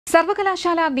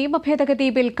സർവകലാശാല നിയമഭേദഗതി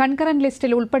bill concurrent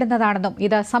ലിസ്റ്റിൽ ഉൾപ്പെടുന്നതാണെന്നും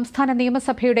ഇത് സംസ്ഥാന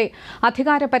നിയമസഭയുടെ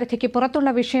അധികാരപരിധിക്ക് പുറത്തുള്ള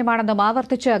വിഷയമാണെന്നും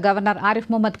ആവർത്തിച്ച് ഗവർണർ ആരിഫ്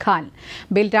മുഹമ്മദ് ഖാൻ.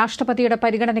 ബിൽ രാഷ്ട്രപതിയുടെ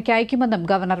പരിഗണനയ്ക്ക് അയക്കുമെന്നും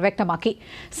ഗവർണർ വ്യക്തമാക്കി.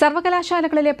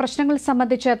 സർവകലാശാലകളിലെ പ്രശ്നങ്ങൾ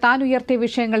സംബന്ധിച്ച് താൻ ഉയർത്തിയ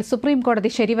വിഷയങ്ങൾ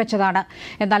സുപ്രീംകോടതി ശരിവച്ചതാണ്.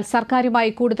 എന്നാൽ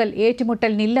സർക്കാരുമായി കൂടുതൽ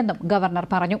ഏറ്റുമുട്ടലിനില്ലെന്നും ഗവർണർ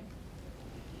പറഞ്ഞു.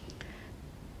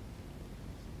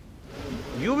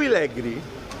 You will agree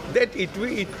that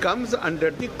it comes under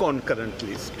the concurrent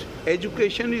list.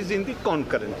 Education is in the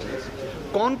concurrent list.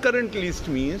 Concurrent list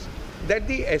means that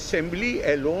the assembly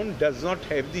alone does not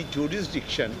have the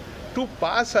jurisdiction to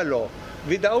pass a law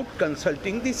without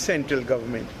consulting the central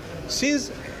government.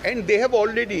 And they have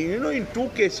already, in two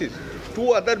cases, two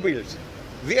other bills,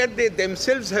 where they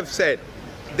themselves have said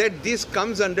that this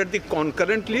comes under the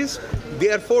concurrent list.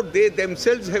 Therefore, they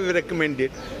themselves have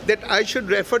recommended that I should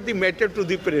refer the matter to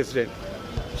the President.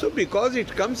 So because it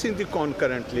comes in the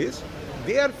concurrent list,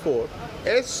 therefore,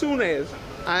 as soon as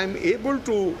I am able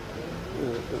to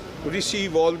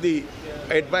receive all the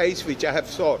advice which I have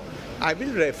sought, I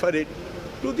will refer it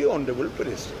to the Honorable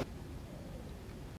President.